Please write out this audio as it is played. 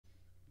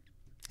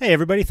Hey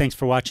everybody, thanks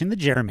for watching the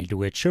Jeremy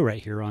Dewitte Show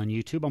right here on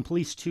YouTube on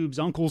PoliceTube's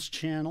Uncle's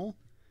channel.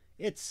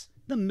 It's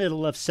the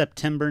middle of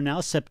September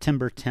now,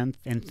 September 10th,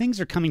 and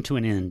things are coming to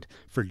an end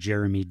for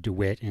Jeremy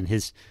Dewitte and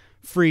his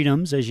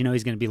freedoms. As you know,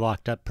 he's going to be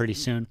locked up pretty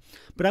soon.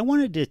 But I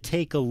wanted to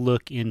take a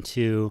look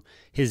into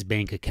his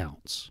bank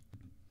accounts.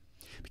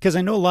 Because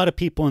I know a lot of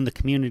people in the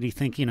community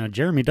think,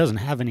 Jeremy doesn't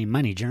have any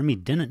money. Jeremy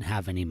didn't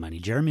have any money.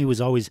 Jeremy was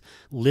always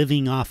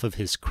living off of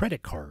his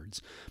credit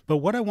cards. But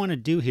what I want to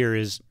do here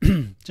is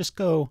just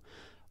go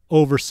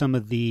over some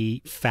of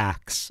the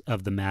facts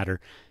of the matter.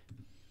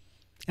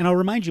 And I'll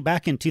remind you,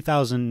 back in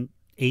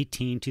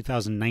 2018,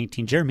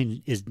 2019,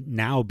 Jeremy is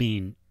now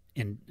being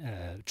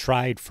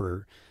tried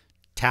for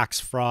tax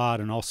fraud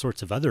and all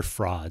sorts of other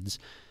frauds.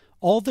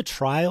 All the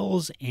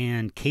trials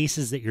and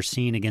cases that you're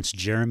seeing against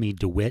Jeremy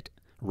Dewitte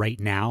right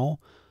now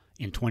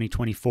in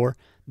 2024,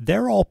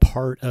 they're all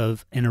part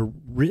of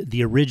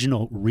the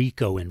original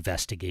RICO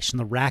investigation,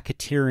 the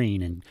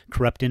racketeering and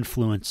corrupt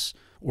influence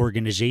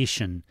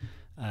organization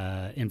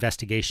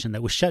investigation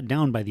that was shut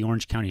down by the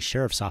Orange County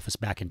Sheriff's Office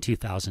back in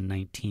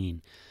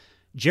 2019.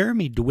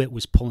 Jeremy Dewitte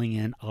was pulling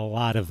in a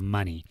lot of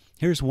money.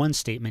 Here's one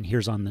statement.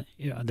 Here's on the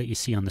that you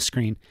see on the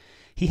screen.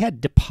 He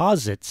had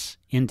deposits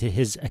into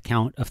his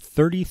account of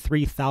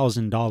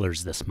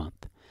 $33,000 this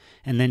month,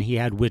 and then he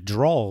had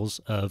withdrawals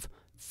of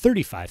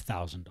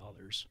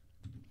 $35,000.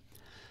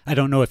 I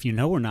don't know if you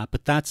know or not,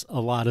 but that's a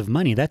lot of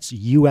money. That's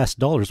US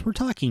dollars. We're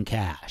talking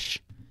cash.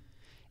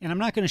 And I'm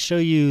not going to show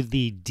you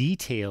the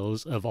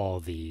details of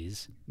all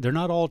these. They're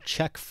not all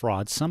check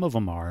fraud. Some of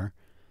them are.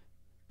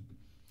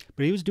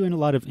 But he was doing a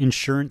lot of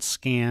insurance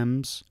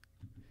scams.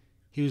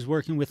 He was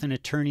working with an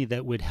attorney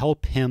that would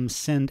help him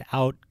send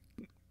out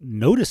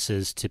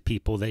notices to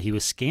people that he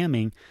was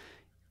scamming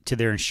to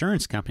their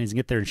insurance companies and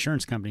get their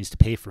insurance companies to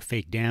pay for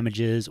fake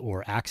damages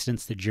or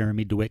accidents that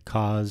Jeremy Dewitte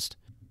caused.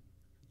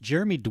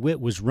 Jeremy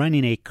Dewitte was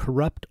running a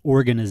corrupt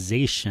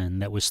organization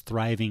that was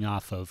thriving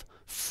off of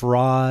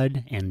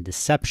fraud and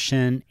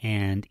deception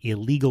and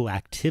illegal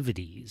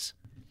activities.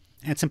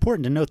 And it's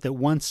important to note that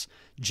once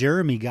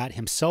Jeremy got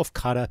himself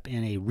caught up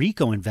in a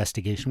RICO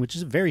investigation, which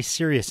is a very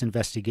serious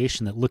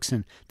investigation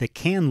that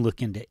can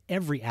look into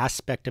every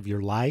aspect of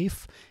your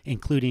life,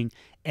 including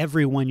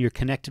everyone you're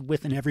connected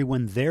with and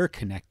everyone they're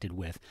connected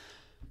with.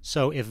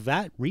 So if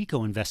that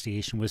RICO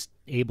investigation was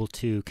able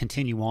to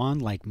continue on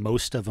like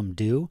most of them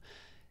do,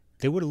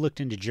 they would have looked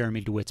into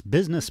Jeremy Dewitte's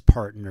business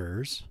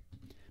partners,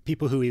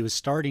 people who he was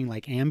starting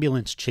like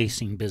ambulance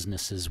chasing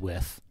businesses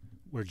with,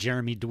 where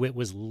Jeremy Dewitte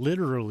was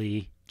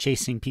literally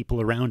chasing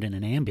people around in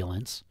an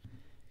ambulance.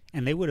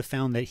 And they would have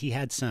found that he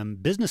had some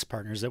business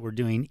partners that were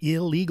doing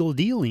illegal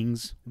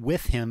dealings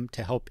with him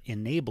to help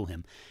enable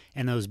him.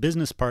 And those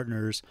business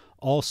partners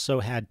also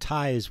had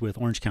ties with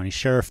Orange County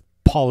Sheriff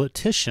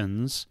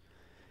politicians.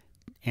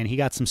 And he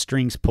got some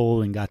strings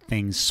pulled and got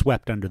things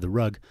swept under the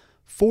rug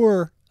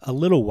for a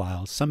little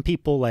while. Some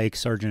people like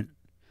Sergeant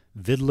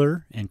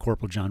Vidler and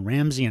Corporal John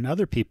Ramsey and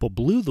other people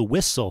blew the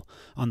whistle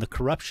on the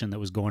corruption that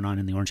was going on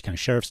in the Orange County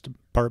Sheriff's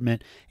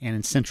Department and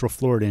in Central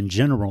Florida in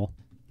general.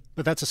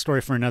 But that's a story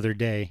for another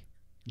day.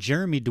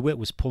 Jeremy Dewitte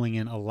was pulling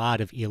in a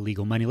lot of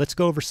illegal money. Let's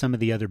go over some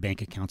of the other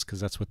bank accounts because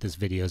that's what this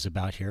video is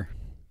about here.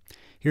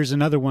 Here's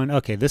another one.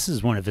 Okay, this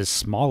is one of his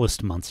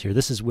smallest months here.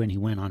 This is when he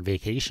went on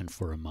vacation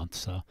for a month,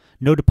 so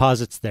no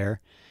deposits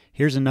there.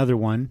 Here's another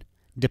one.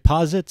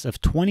 Deposits of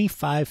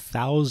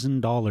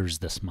 $25,000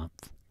 this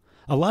month.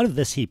 A lot of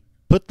this, he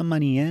put the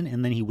money in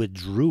and then he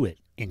withdrew it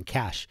in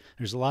cash.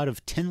 There's a lot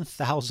of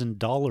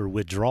 $10,000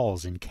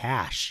 withdrawals in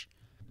cash.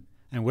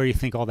 And where do you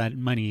think all that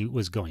money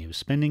was going? He was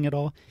spending it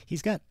all.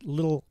 He's got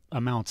little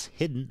amounts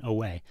hidden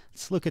away.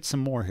 Let's look at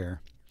some more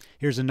here.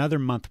 Here's another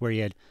month where he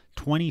had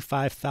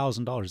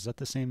 $25,000. Is that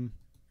the same?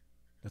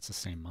 That's the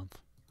same month.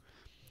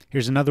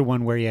 Here's another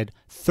one where he had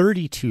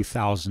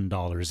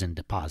 $32,000 in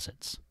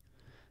deposits.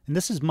 And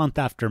this is month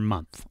after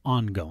month,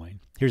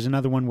 ongoing. Here's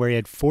another one where he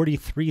had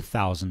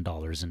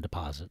 $43,000 in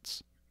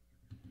deposits.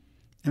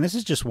 And this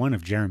is just one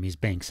of Jeremy's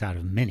banks out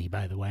of many,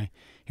 by the way.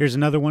 Here's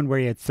another one where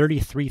he had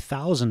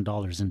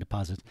 $33,000 in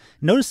deposits.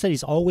 Notice that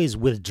he's always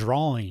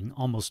withdrawing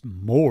almost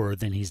more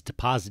than he's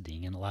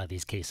depositing in a lot of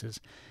these cases.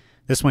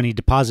 This one he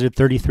deposited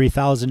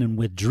 $33,000 and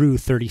withdrew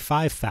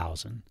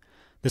 $35,000.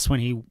 This one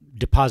he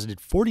deposited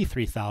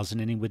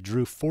 $43,000 and he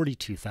withdrew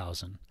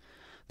 $42,000.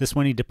 This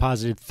one he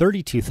deposited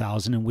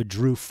 $32,000 and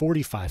withdrew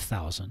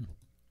 $45,000.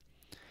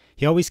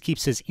 He always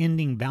keeps his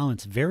ending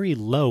balance very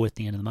low at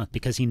the end of the month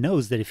because he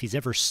knows that if he's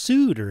ever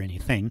sued or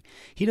anything,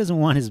 he doesn't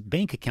want his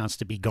bank accounts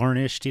to be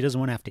garnished. He doesn't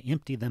want to have to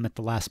empty them at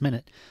the last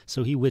minute.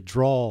 So he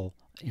withdrew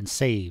and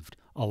saved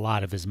a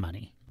lot of his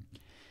money.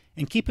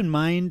 And keep in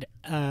mind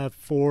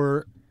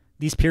for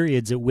these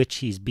periods at which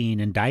he's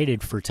being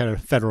indicted for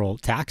federal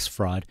tax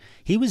fraud,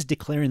 he was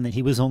declaring that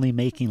he was only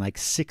making like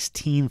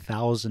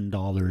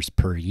 $16,000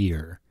 per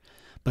year.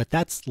 But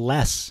that's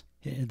less.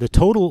 The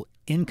total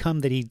income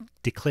that he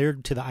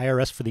declared to the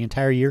IRS for the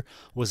entire year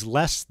was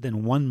less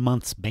than 1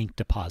 month's bank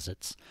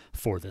deposits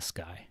for this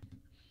guy.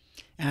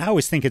 And I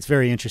always think it's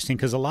very interesting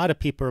because a lot of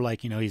people are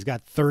like, he's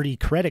got 30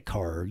 credit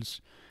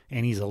cards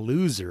and he's a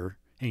loser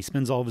And he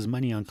spends all of his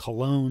money on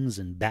colognes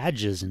and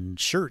badges and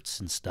shirts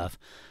and stuff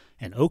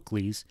and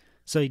Oakleys.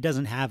 So he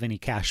doesn't have any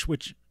cash,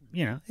 which,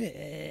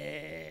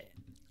 I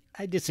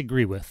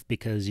disagree with,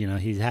 because,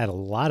 he's had a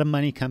lot of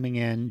money coming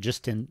in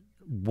just in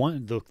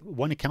the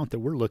one account that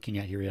we're looking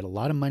at here. He had a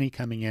lot of money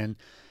coming in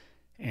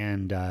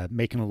and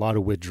making a lot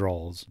of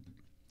withdrawals.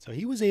 So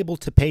he was able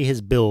to pay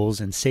his bills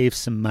and save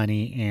some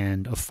money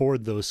and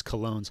afford those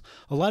colognes.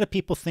 A lot of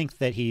people think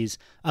that he's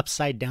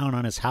upside down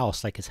on his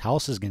house, like his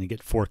house is going to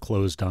get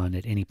foreclosed on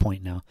at any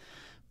point now.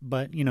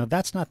 But,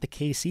 that's not the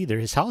case either.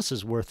 His house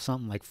is worth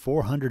something like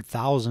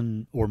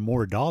 $400,000 or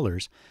more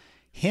dollars.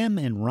 Him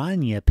and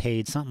Rania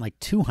paid something like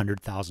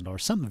 $200,000,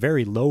 something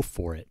very low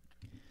for it.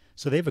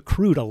 So they've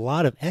accrued a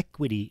lot of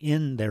equity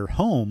in their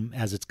home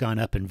as it's gone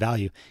up in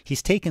value.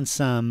 He's taken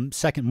some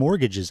second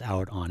mortgages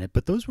out on it,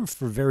 but those were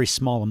for very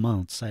small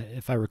amounts.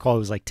 If I recall, it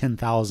was like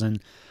 $10,000,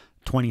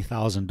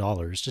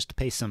 $20,000 just to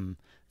pay some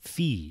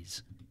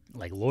fees,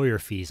 like lawyer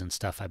fees and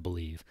stuff, I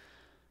believe.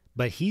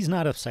 But he's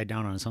not upside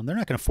down on his home. They're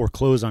not going to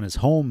foreclose on his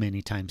home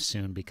anytime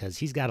soon because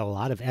he's got a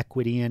lot of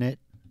equity in it.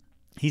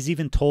 He's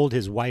even told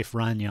his wife,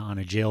 Rania, on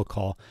a jail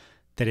call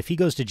that if he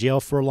goes to jail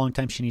for a long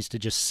time, she needs to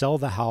just sell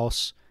the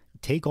house,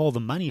 take all the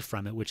money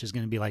from it, which is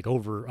going to be like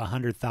over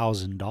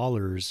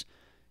 $100,000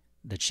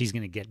 that she's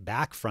going to get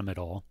back from it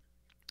all,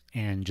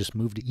 and just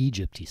move to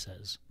Egypt, he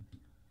says.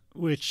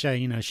 Which,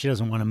 she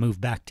doesn't want to move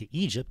back to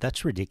Egypt.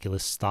 That's a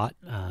ridiculous thought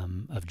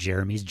of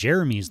Jeremy's.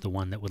 Jeremy's the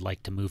one that would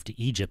like to move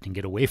to Egypt and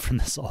get away from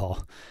this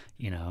all.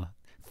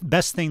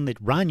 Best thing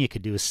that Rania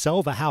could do is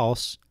sell the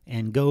house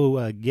and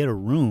go get a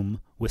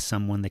room with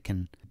someone that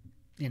can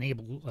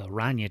enable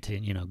Rania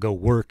to, go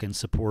work and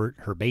support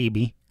her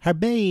baby. Her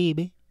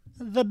baby.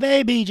 The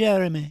baby,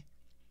 Jeremy.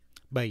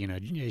 But,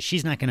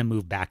 she's not going to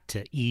move back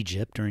to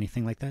Egypt or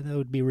anything like that. That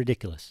would be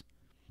ridiculous.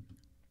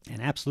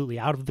 And absolutely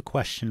out of the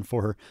question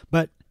for her.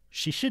 But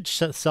she should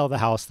sell the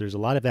house. There's a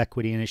lot of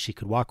equity in it. She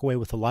could walk away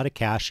with a lot of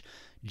cash.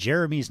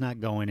 Jeremy's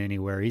not going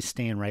anywhere. He's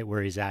staying right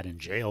where he's at in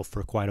jail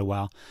for quite a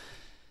while.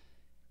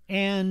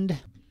 And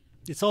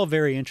it's all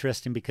very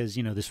interesting because,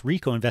 this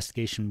RICO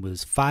investigation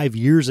was 5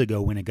 years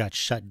ago when it got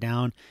shut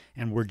down.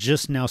 And we're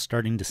just now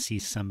starting to see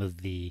some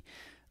of the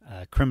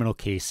criminal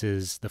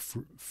cases, the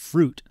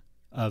fruit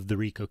of the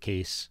RICO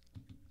case,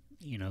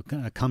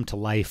 come to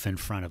life in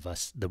front of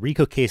us. The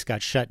RICO case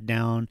got shut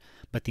down,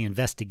 but the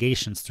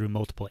investigations through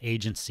multiple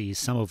agencies,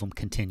 some of them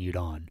continued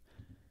on.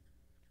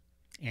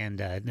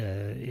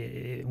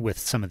 And with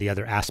some of the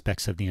other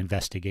aspects of the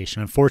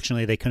investigation.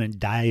 Unfortunately, they couldn't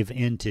dive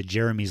into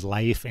Jeremy's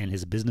life and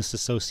his business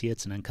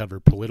associates and uncover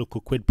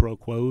political quid pro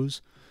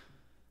quos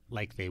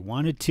like they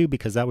wanted to,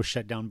 because that was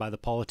shut down by the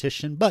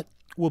politician. But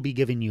we'll be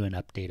giving you an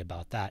update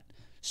about that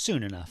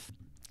soon enough.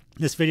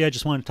 This video, I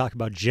just want to talk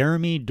about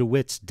Jeremy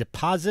Dewitte's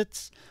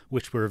deposits,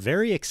 which were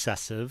very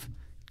excessive,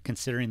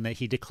 considering that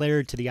he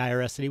declared to the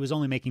IRS that he was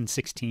only making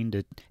 $16,000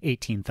 to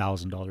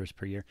 $18,000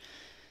 per year.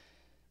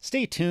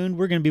 Stay tuned.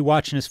 We're going to be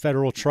watching his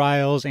federal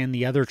trials and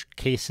the other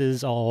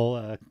cases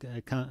all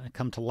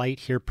come to light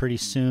here pretty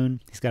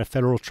soon. He's got a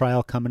federal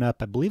trial coming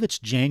up. I believe it's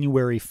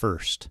January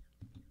 1st,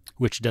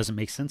 which doesn't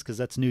make sense because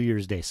that's New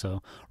Year's Day.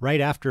 So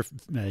right after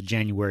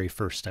January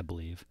 1st, I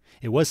believe.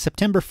 It was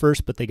September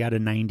 1st, but they got a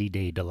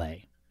 90-day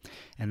delay.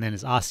 And then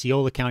his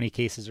Osceola County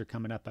cases are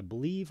coming up, I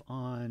believe,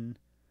 on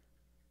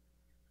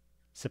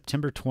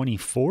September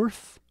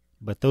 24th.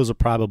 But those will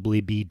probably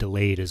be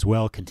delayed as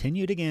well,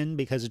 continued again,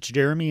 because it's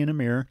Jeremy in a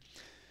mirror.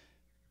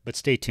 But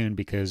stay tuned,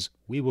 because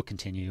we will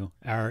continue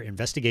our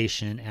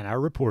investigation and our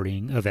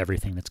reporting of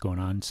everything that's going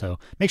on. So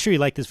make sure you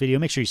like this video,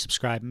 make sure you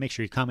subscribe, and make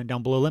sure you comment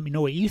down below. Let me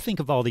know what you think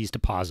of all these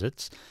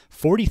deposits.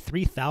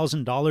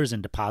 $43,000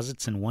 in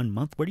deposits in 1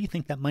 month. Where do you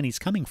think that money's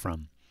coming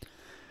from?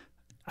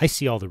 I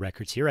see all the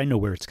records here. I know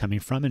where it's coming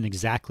from and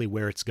exactly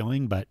where it's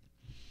going, but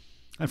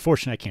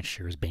unfortunately, I can't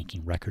share his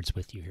banking records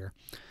with you here.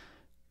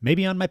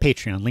 Maybe on my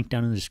Patreon, link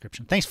down in the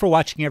description. Thanks for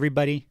watching,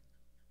 everybody.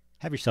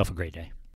 Have yourself a great day.